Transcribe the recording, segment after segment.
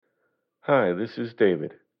Hi, this is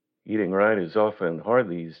David. Eating right is often hard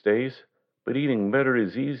these days, but eating better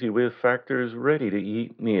is easy with Factor's ready to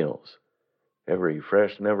eat meals. Every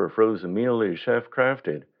fresh, never frozen meal is chef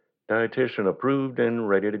crafted, dietitian approved, and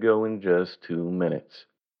ready to go in just 2 minutes.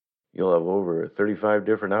 You'll have over 35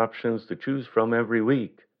 different options to choose from every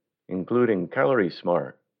week, including Calorie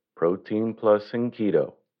Smart, Protein Plus, and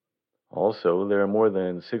Keto. Also, there are more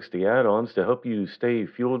than 60 add ons to help you stay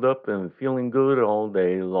fueled up and feeling good all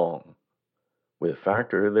day long. With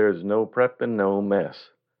Factor, there's no prep and no mess.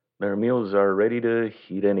 Their meals are ready to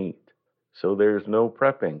heat and eat, so there's no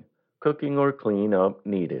prepping, cooking, or clean up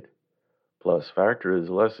needed. Plus, Factor is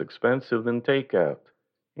less expensive than takeout,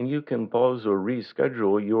 and you can pause or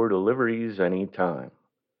reschedule your deliveries anytime.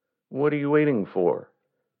 What are you waiting for?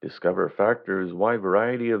 Discover Factor's wide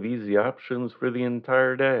variety of easy options for the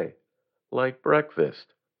entire day, like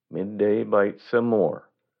breakfast, midday bites, and more.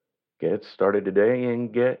 Get started today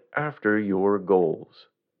and get after your goals.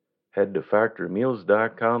 Head to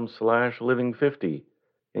factormeals.com/living50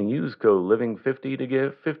 and use code living50 to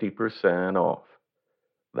get 50% off.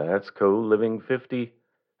 That's code living50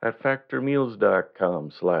 at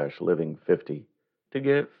factormeals.com/living50 to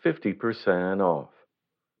get 50% off.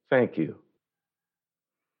 Thank you.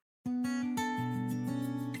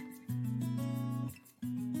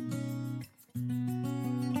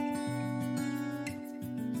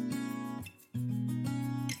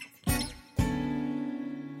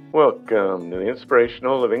 Welcome to the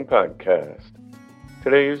Inspirational Living Podcast.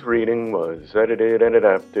 Today's reading was edited and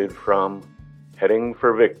adapted from Heading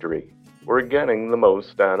for Victory, or Getting the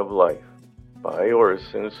Most Out of Life by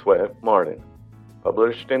Orison Swett Marden,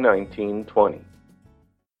 published in 1920.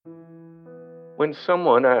 When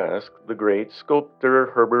someone asked the great sculptor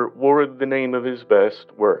Herbert Ward the name of his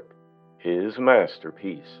best work, his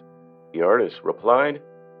masterpiece, the artist replied,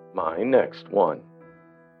 "My next one."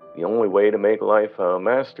 The only way to make life a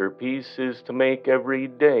masterpiece is to make every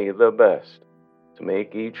day the best, to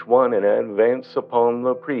make each one an advance upon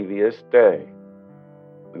the previous day.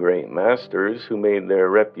 The great masters who made their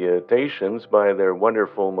reputations by their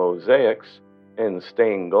wonderful mosaics and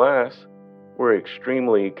stained glass were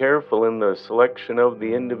extremely careful in the selection of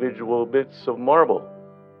the individual bits of marble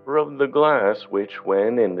or of the glass which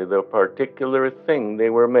went into the particular thing they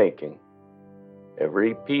were making.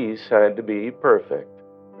 Every piece had to be perfect,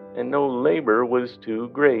 and no labor was too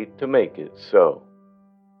great to make it so.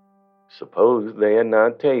 Suppose they had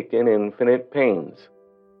not taken infinite pains,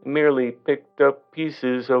 merely picked up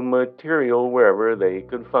pieces of material wherever they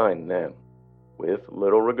could find them, with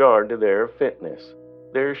little regard to their fitness,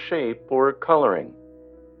 their shape, or coloring,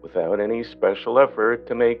 without any special effort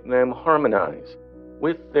to make them harmonize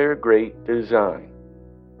with their great design.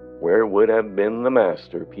 Where would have been the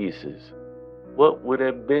masterpieces? What would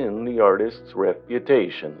have been the artist's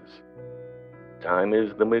reputations? Time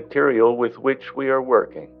is the material with which we are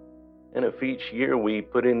working, and if each year we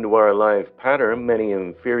put into our life pattern many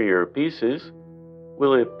inferior pieces,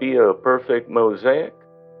 will it be a perfect mosaic?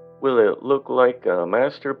 Will it look like a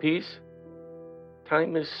masterpiece?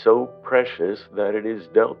 Time is so precious that it is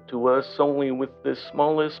dealt to us only with the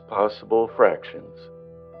smallest possible fractions,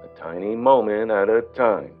 a tiny moment at a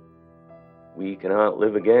time. We cannot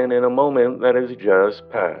live again in a moment that has just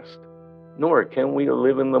passed, nor can we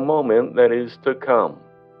live in the moment that is to come.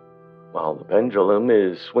 While the pendulum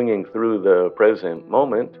is swinging through the present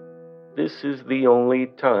moment, this is the only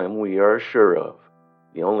time we are sure of,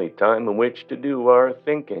 the only time in which to do our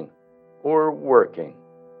thinking or working.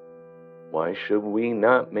 Why should we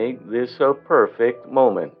not make this a perfect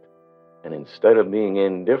moment, and instead of being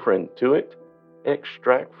indifferent to it,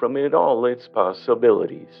 extract from it all its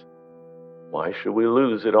possibilities? Why should we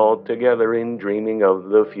lose it altogether in dreaming of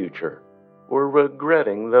the future, or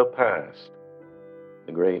regretting the past?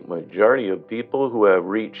 The great majority of people who have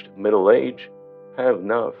reached middle age have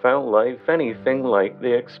not found life anything like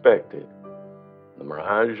they expected. The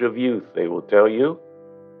mirage of youth, they will tell you,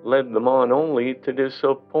 led them on only to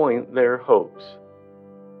disappoint their hopes.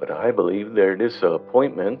 But I believe their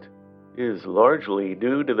disappointment is largely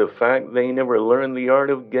due to the fact they never learned the art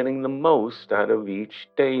of getting the most out of each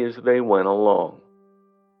day as they went along.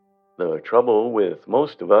 The trouble with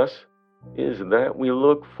most of us is that we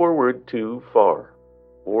look forward too far,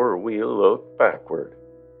 or we look backward.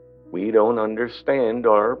 We don't understand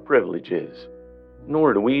our privileges,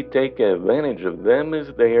 nor do we take advantage of them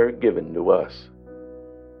as they are given to us.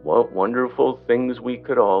 What wonderful things we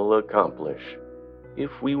could all accomplish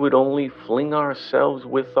if we would only fling ourselves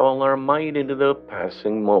with all our might into the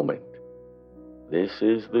passing moment. This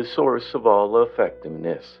is the source of all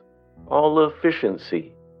effectiveness, all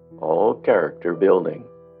efficiency, all character building.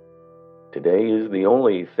 Today is the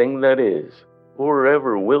only thing that is, or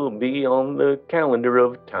ever will be on the calendar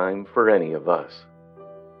of time for any of us.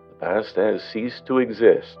 The past has ceased to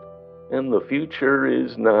exist, and the future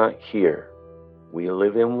is not here. We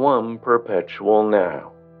live in one perpetual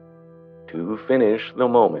now. To finish the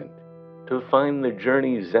moment, to find the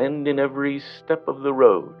journey's end in every step of the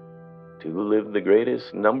road, to live the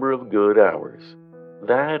greatest number of good hours.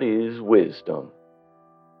 That is wisdom.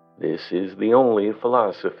 This is the only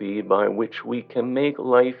philosophy by which we can make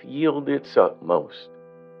life yield its utmost.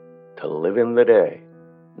 To live in the day,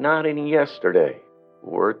 not in yesterday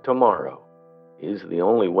or tomorrow, is the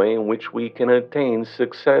only way in which we can attain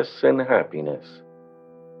success and happiness.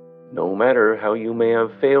 No matter how you may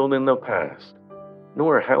have failed in the past,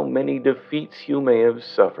 nor how many defeats you may have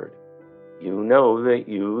suffered, you know that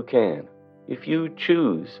you can, if you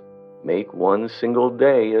choose, make one single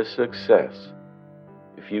day a success.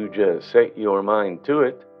 If you just set your mind to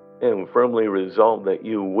it and firmly resolve that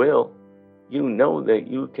you will, you know that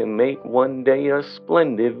you can make one day a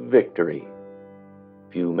splendid victory.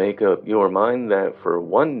 If you make up your mind that for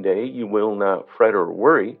one day you will not fret or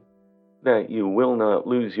worry, that you will not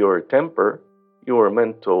lose your temper, your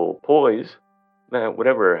mental poise, that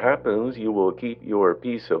whatever happens you will keep your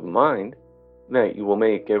peace of mind, that you will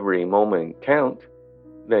make every moment count,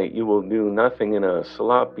 that you will do nothing in a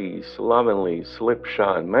sloppy, slovenly,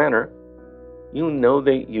 slipshod manner, you know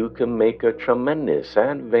that you can make a tremendous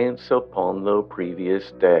advance upon the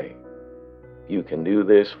previous day. You can do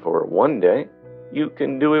this for one day, you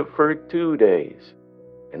can do it for 2 days,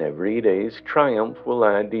 and every day's triumph will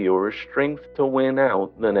add to your strength to win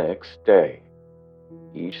out the next day.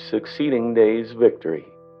 Each succeeding day's victory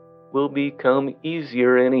will become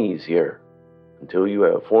easier and easier until you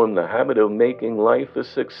have formed the habit of making life a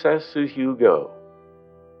success as you go.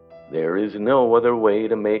 There is no other way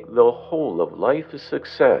to make the whole of life a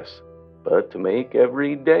success but to make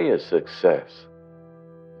every day a success.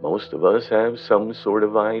 Most of us have some sort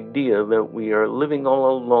of idea that we are living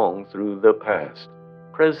all along through the past,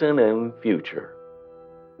 present, and future.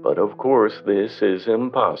 But of course, this is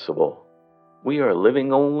impossible. We are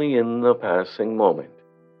living only in the passing moment,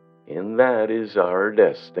 and that is our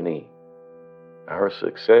destiny. Our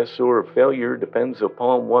success or failure depends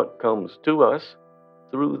upon what comes to us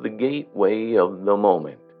through the gateway of the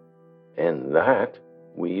moment, and that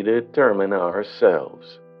we determine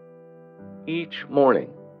ourselves. Each morning,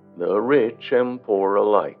 the rich and poor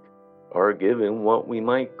alike are given what we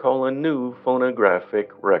might call a new phonographic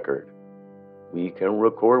record. We can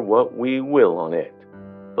record what we will on it,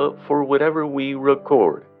 but for whatever we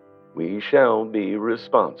record, we shall be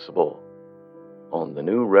responsible. On the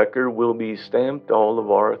new record will be stamped all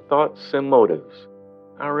of our thoughts and motives,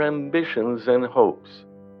 our ambitions and hopes,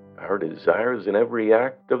 our desires in every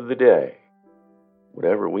act of the day.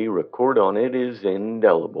 Whatever we record on it is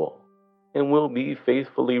indelible and will be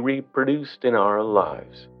faithfully reproduced in our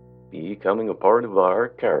lives, becoming a part of our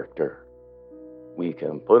character. We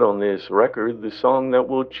can put on this record the song that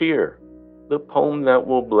will cheer, the poem that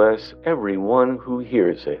will bless everyone who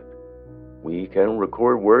hears it. We can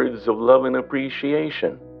record words of love and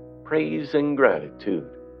appreciation, praise and gratitude,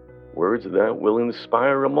 words that will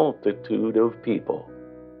inspire a multitude of people.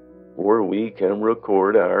 Or we can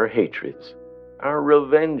record our hatreds, our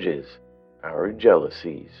revenges, our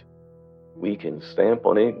jealousies. We can stamp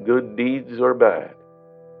on it good deeds or bad,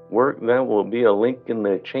 work that will be a link in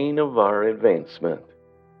the chain of our advancement,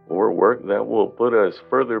 or work that will put us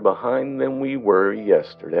further behind than we were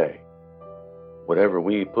yesterday. Whatever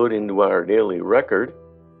we put into our daily record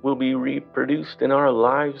will be reproduced in our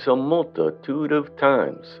lives a multitude of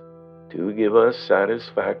times to give us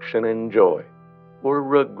satisfaction and joy, or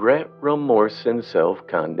regret, remorse, and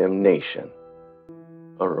self-condemnation.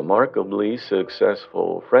 A remarkably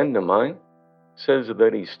successful friend of mine says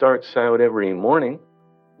that he starts out every morning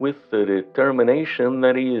with the determination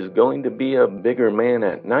that he is going to be a bigger man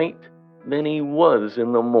at night than he was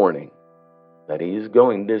in the morning, that he is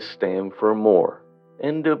going to stand for more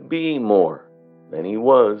and to be more than he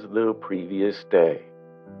was the previous day.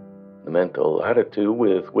 The mental attitude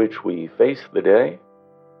with which we face the day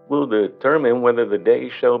will determine whether the day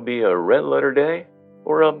shall be a red letter day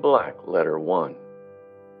or a black letter one.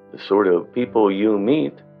 The sort of people you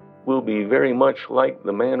meet will be very much like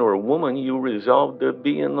the man or woman you resolve to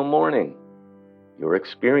be in the morning. Your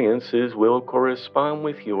experiences will correspond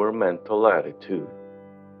with your mental attitude.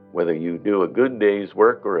 Whether you do a good day's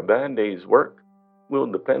work or a bad day's work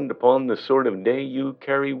will depend upon the sort of day you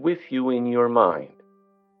carry with you in your mind.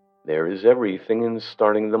 There is everything in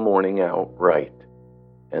starting the morning out right,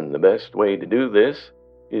 and the best way to do this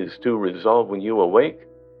is to resolve when you awake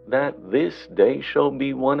that this day shall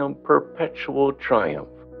be one of perpetual triumph,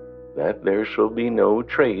 that there shall be no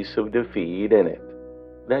trace of defeat in it,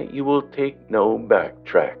 that you will take no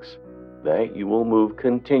backtracks, that you will move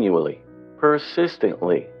continually,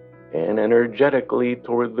 persistently, and energetically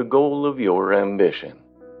toward the goal of your ambition.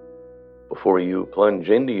 Before you plunge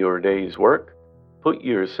into your day's work, put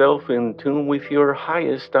yourself in tune with your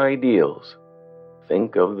highest ideals.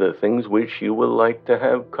 Think of the things which you would like to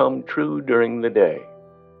have come true during the day.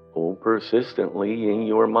 Hold persistently in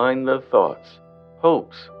your mind the thoughts,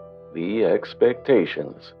 hopes, the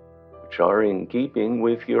expectations, which are in keeping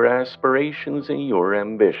with your aspirations and your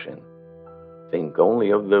ambition. Think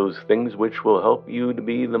only of those things which will help you to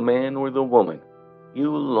be the man or the woman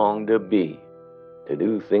you long to be, to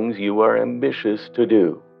do things you are ambitious to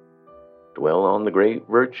do. Dwell on the great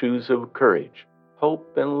virtues of courage,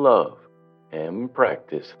 hope, and love, and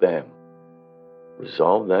practice them.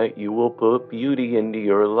 Resolve that you will put beauty into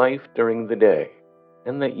your life during the day,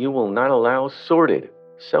 and that you will not allow sordid,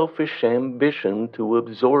 selfish ambition to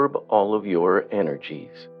absorb all of your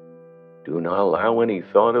energies. Do not allow any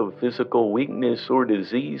thought of physical weakness or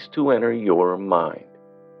disease to enter your mind.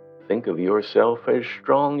 Think of yourself as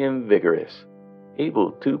strong and vigorous,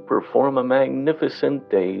 able to perform a magnificent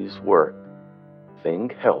day's work.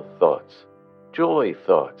 Think health thoughts, joy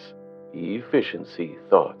thoughts, efficiency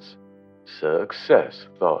thoughts, success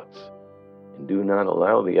thoughts, and do not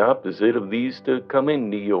allow the opposite of these to come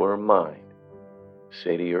into your mind.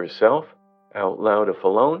 Say to yourself, out loud if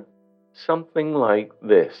alone, something like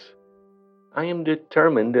this: I am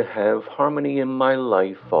determined to have harmony in my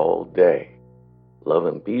life all day. Love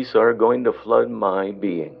and peace are going to flood my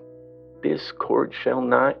being. Discord shall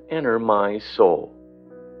not enter my soul.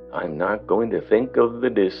 I'm not going to think of the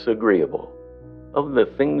disagreeable, of the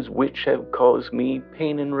things which have caused me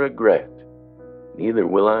pain and regret. Neither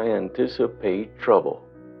will I anticipate trouble,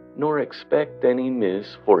 nor expect any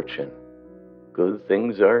misfortune. Good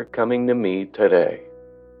things are coming to me today.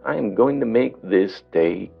 I am going to make this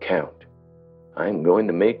day count. I am going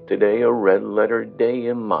to make today a red-letter day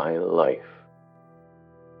in my life.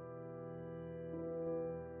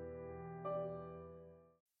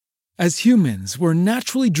 As humans, we're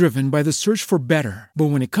naturally driven by the search for better. But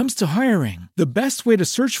when it comes to hiring, the best way to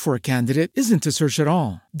search for a candidate isn't to search at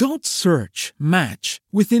all. Don't search, match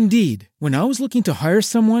with Indeed. When I was looking to hire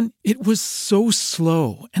someone, it was so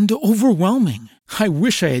slow and overwhelming. I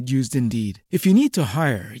wish I had used Indeed. If you need to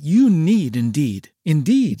hire, you need Indeed.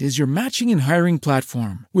 Indeed is your matching and hiring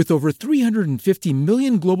platform with over 350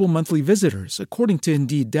 million global monthly visitors, according to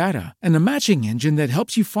Indeed data, and a matching engine that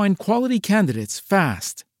helps you find quality candidates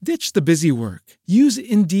fast. Ditch the busy work. Use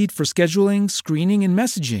Indeed for scheduling, screening, and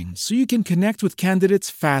messaging so you can connect with candidates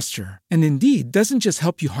faster. And Indeed doesn't just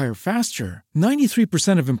help you hire faster.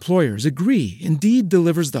 93% of employers agree Indeed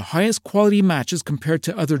delivers the highest quality matches compared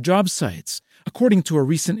to other job sites, according to a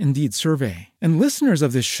recent Indeed survey. And listeners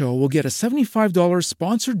of this show will get a $75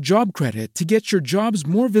 sponsored job credit to get your jobs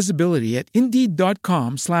more visibility at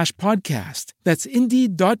Indeed.com/podcast. That's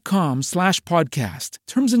Indeed.com/podcast.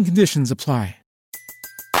 Terms and conditions apply.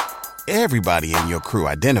 Everybody in your crew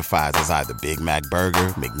identifies as either Big Mac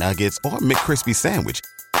Burger, McNuggets, or McCrispy Sandwich.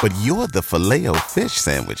 But you're the Filet-O-Fish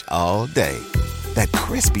Sandwich all day. That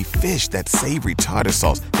crispy fish, that savory tartar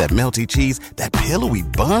sauce, that melty cheese, that pillowy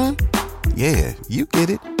bun. Yeah, you get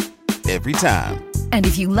it. Every time. And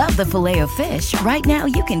if you love the Filet-O-Fish, right now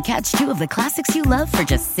you can catch two of the classics you love for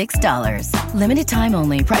just $6. Limited time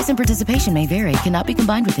only. Price and participation may vary. Cannot be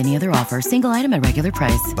combined with any other offer. Single item at regular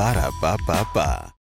price. Ba-da-ba-ba-ba.